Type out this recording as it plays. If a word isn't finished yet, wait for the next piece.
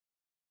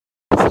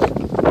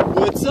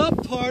What's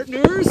up,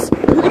 partners?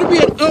 We're gonna be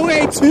at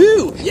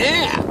OA2.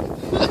 Yeah.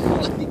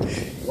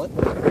 What?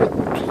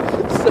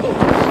 So,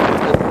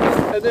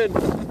 and then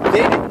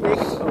they didn't make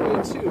it to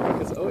OA2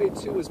 because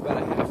OA2 was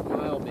about a half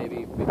mile,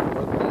 maybe more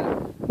than that,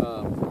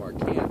 from our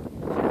camp.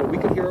 But we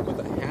could hear them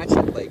with a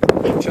hatchet, like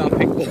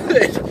chopping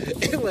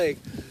wood, and like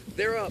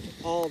they're up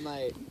all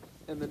night.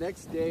 And the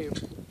next day,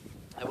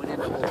 I went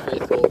into Old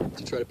Faithful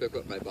to try to pick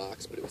up my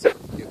box, but it was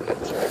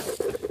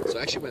so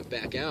I actually went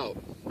back out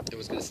and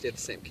was going to stay at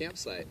the same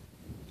campsite.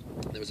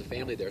 There was a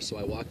family there, so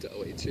I walked to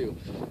OA2.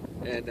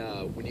 And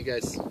when you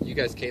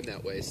guys came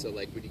that way, so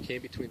like when you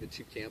came between the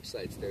two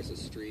campsites, there's a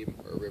stream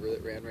or a river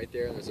that ran right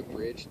there, and there's a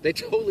bridge. They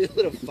totally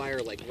lit a fire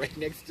like right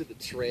next to the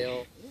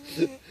trail.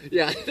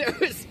 Yeah, there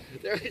was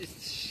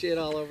shit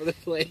all over the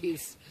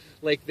place.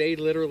 Like they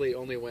literally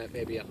only went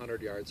maybe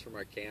 100 yards from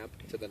our camp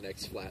to the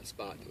next flat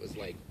spot. It was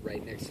like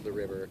right next to the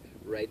river,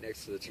 right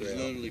next to the trail.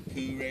 There's literally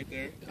poo right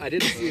there. I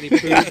didn't see any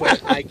poo,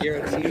 but I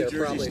guarantee they're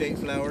probably state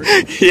flowers.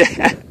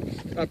 Yeah.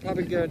 I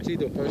probably guarantee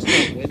the first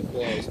time wind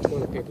blows,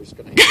 toilet paper's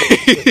gonna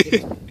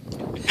hit.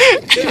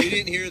 So you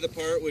didn't hear the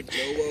part when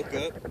Joe woke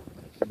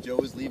up? Joe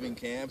was leaving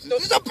camp.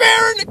 There's a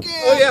bear in the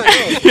camp! Oh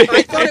yeah, no.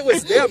 I thought it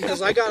was them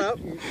because I got up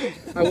and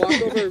I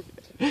walked over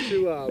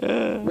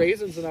to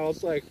Raisins and I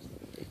was like,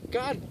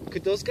 God,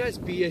 could those guys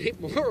be any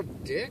more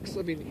dicks?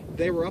 I mean,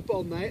 they were up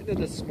all night and then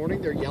this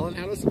morning they're yelling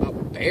at us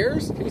about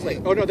bears? He was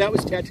like, oh no, that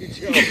was Tattoo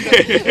Joe.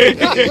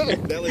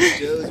 That was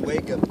Joe's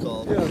wake-up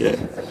call. Yeah.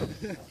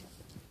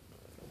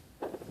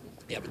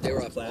 Yeah, but they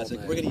were up Classic.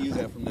 all night. We're going to use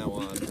that from now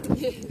on.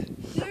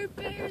 There are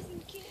bears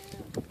in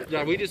camp.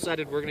 Yeah, we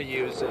decided we're going to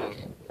use...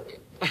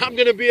 I'm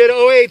going to be at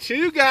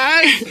OA2,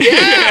 guys!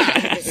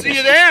 Yeah! See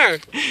you there!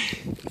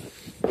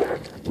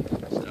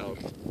 So...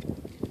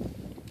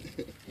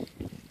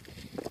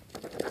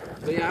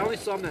 But yeah, I only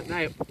saw him that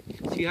night.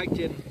 He hiked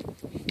in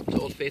to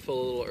Old Faithful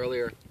a little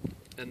earlier,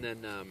 and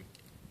then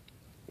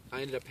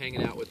I ended up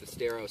hanging out with the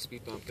Stero,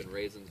 Speed Bump, and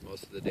Raisins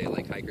most of the day,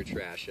 like hiker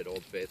trash at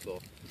Old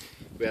Faithful.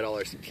 We had all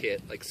our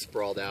kit like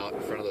sprawled out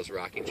in front of those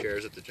rocking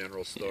chairs at the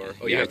general store.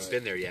 Oh, you haven't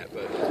been there yet,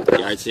 but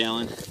Yard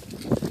sailing.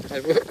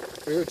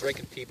 We were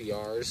drinking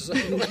PBRs.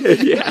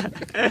 Yeah.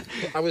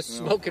 I was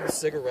smoking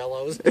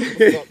cigarillos on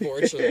the front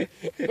porch of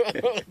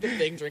the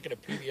thing, drinking a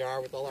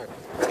PBR with all our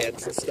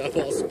tents and stuff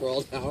all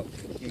sprawled out.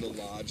 In the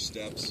lodge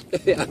steps.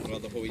 Yeah. Where all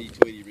the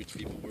hoity-toity rich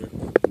people were.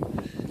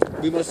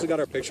 We must have got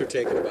our picture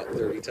taken about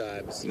 30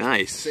 times.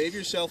 Nice. Save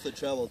yourself the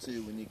trouble,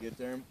 too, when you get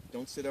there.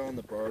 Don't sit out on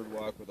the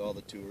boardwalk with all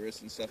the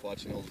tourists and stuff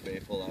watching Old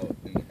Faithful out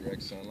in the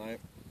direct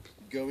sunlight.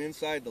 Go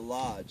inside the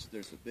lodge.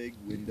 There's the big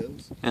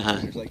windows. Uh-huh.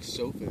 There's like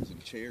sofas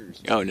and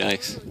chairs. Oh,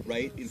 nice.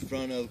 Right in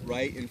front of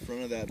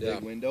that Yeah.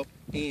 big window,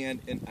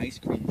 and an ice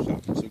cream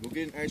shop. So go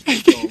get an ice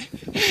cream cone,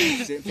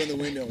 sit in front of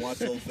the window and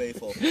watch Old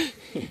Faithful.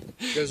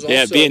 There's Yeah,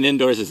 also, being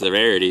indoors is the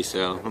rarity,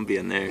 so I'm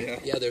being there.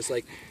 yeah, there's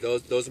like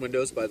those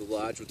windows by the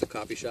lodge with the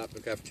coffee shop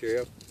and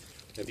cafeteria.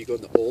 And if you go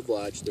in the old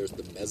lodge, there's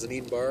the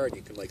mezzanine bar, and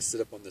you can like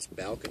sit up on this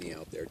balcony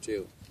out there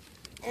too.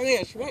 Oh yeah,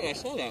 that's right. I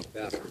saw that.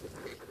 Yeah.